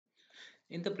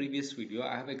In the previous video,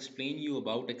 I have explained you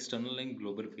about external and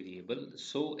global variable.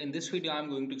 So in this video, I'm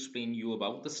going to explain you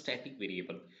about the static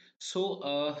variable.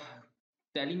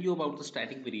 Telling you about the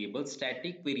static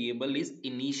variable is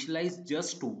initialized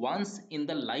just once in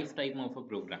the lifetime of a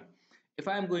program. If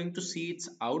I am going to see its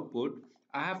output,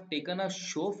 I have taken a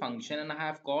show function and I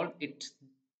have called it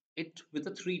with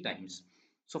a three times.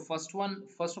 So first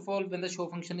of all, when the show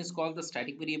function is called, the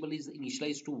static variable is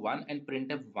initialized to 1 and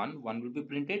printf 1 will be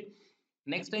printed.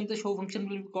 Next time the show function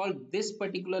will be called, this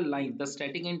particular line, the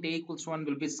static int a equals 1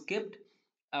 will be skipped.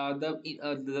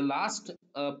 The last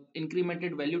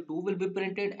incremented value 2 will be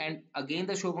printed, and again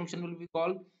the show function will be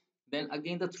called. Then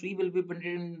again the 3 will be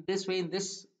printed in this way. In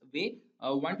this way,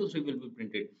 1 to 3 will be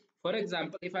printed. For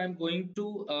example, if I am going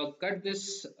to cut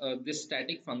this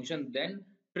static function, then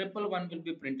triple one will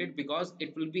be printed because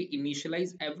it will be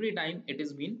initialized every time it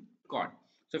is been caught.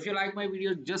 So if you like my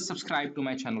video, just subscribe to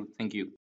my channel. Thank you.